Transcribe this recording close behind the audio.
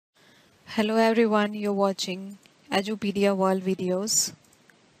Hello everyone, you're watching Edupedia World videos.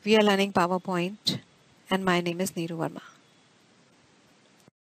 We are learning PowerPoint and my name is Neeru Verma.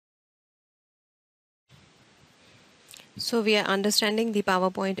 So we are understanding the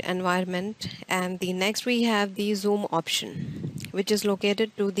PowerPoint environment, and the next we have the zoom option, which is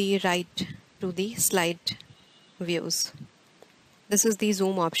located to the right to the slide views. This is the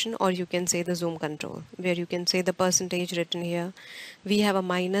zoom option, or you can say the zoom control, where you can say the percentage written here. We have a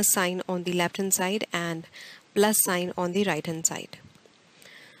minus sign on the left hand side and plus sign on the right hand side.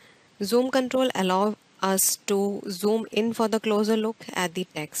 Zoom control allows us to zoom in for the closer look at the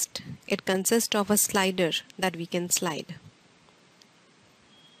text. It consists of a slider that we can slide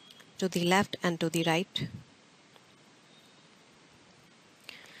to the left and to the right.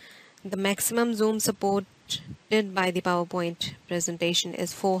 The maximum zoom supported by the PowerPoint presentation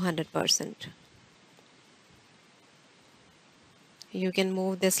is 400%. You can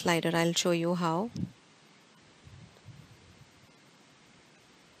move this slider. I'll show you how.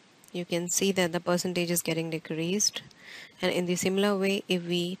 You can see that the percentage is getting decreased, and in the similar way, if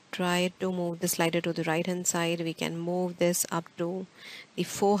we try to move the slider to the right hand side, we can move this up to the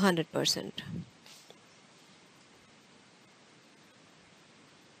 400%.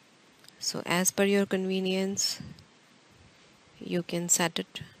 So as per your convenience, you can set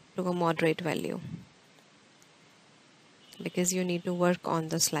it to a moderate value because you need to work on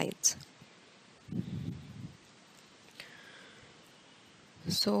the slides.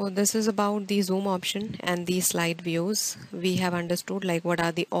 So this is about the zoom option and the slide views. We have understood like what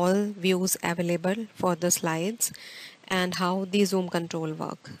are the all views available for the slides and how the zoom control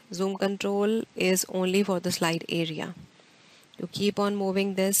work. Zoom control is only for the slide area. You keep on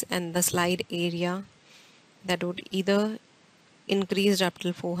moving this and the slide area that would either increase up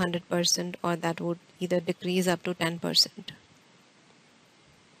to 400% or that would either decrease up to 10%.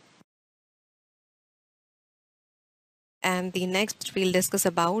 And the next we'll discuss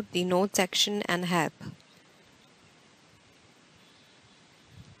about the note section and help.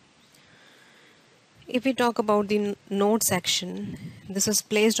 If we talk about the note section, this is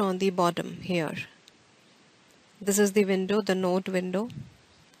placed on the bottom here. This is the window, the note window.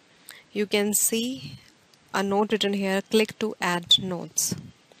 You can see a note written here, click to add notes.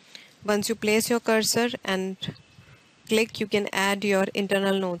 Once you place your cursor and click, you can add your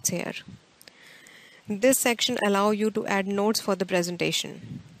internal notes here. This section allows you to add notes for the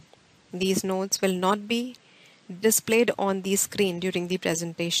presentation. These notes will not be displayed on the screen during the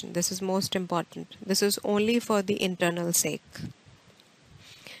presentation. This is most important. This is only for the internal sake.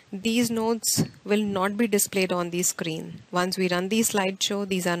 These notes will not be displayed on the screen. Once we run the slideshow,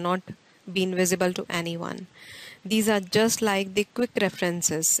 these are not being visible to anyone. These are just like the quick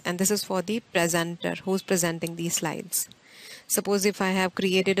references, and this is for the presenter who's presenting these slides. Suppose if I have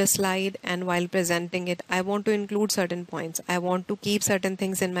created a slide and while presenting it, I want to include certain points. I want to keep certain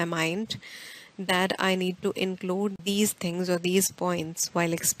things in my mind that I need to include these things or these points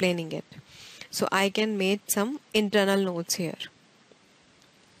while explaining it. So I can make some internal notes here.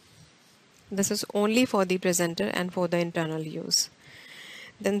 This is only for the presenter and for the internal use.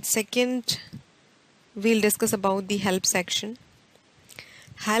 Then second, we'll discuss about the help section.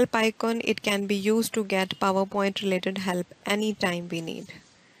 Help icon, it can be used to get PowerPoint related help anytime we need.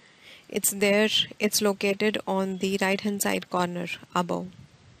 It's there, it's located on the right hand side corner above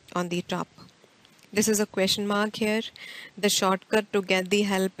on the top. This is a question mark here. The shortcut to get the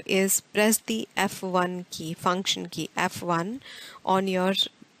help is press the F1 key, function key F1 on your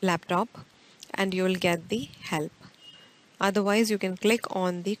laptop and you will get the help. Otherwise you can click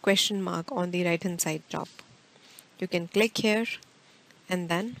on the question mark on the right hand side top. You can click here. And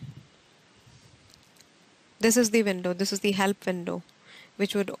then this is the window, this is the help window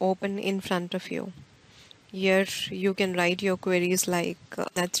which would open in front of you. Here you can write your queries like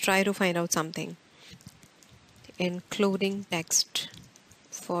let's try to find out something, including text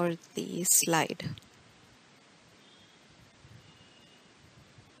for the slide.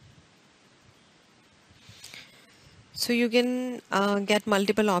 So you can get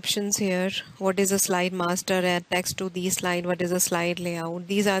multiple options here. What is a slide master, add text to the slide, what is a slide layout.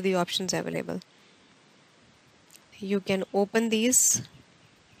 These are the options available. You can open these.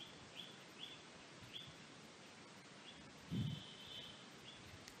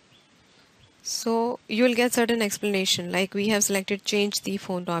 So you will get certain explanation like we have selected change the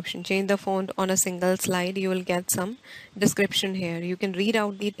font option, change the font on a single slide. You will get some description here. You can read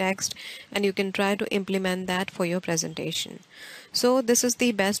out the text and you can try to implement that for your presentation. So this is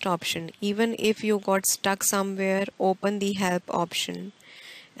the best option. Even if you got stuck somewhere, open the help option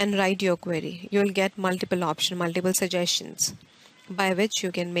and write your query. You will get multiple options, multiple suggestions. by which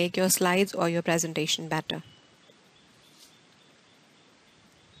you can make your slides or your presentation better.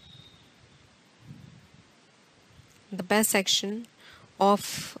 The best section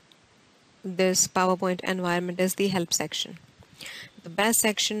of this PowerPoint environment is the help section. The best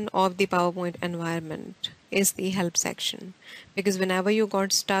section of the PowerPoint environment is the help section, because whenever you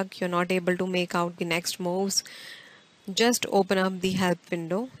got stuck, you're not able to make out the next moves, just open up the help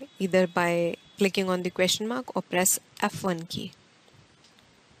window either by clicking on the question mark or press F1 key.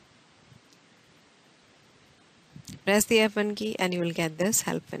 Press the F1 key and you will get this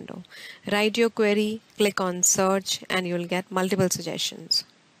help window. Write your query, click on search, and you will get multiple suggestions.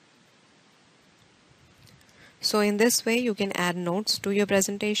 So in this way you can add notes to your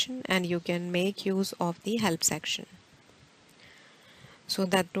presentation and you can make use of the help section. So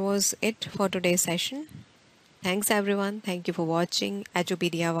that was it for today's session. Thanks everyone. Thank you for watching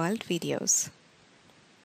Edupedia World videos.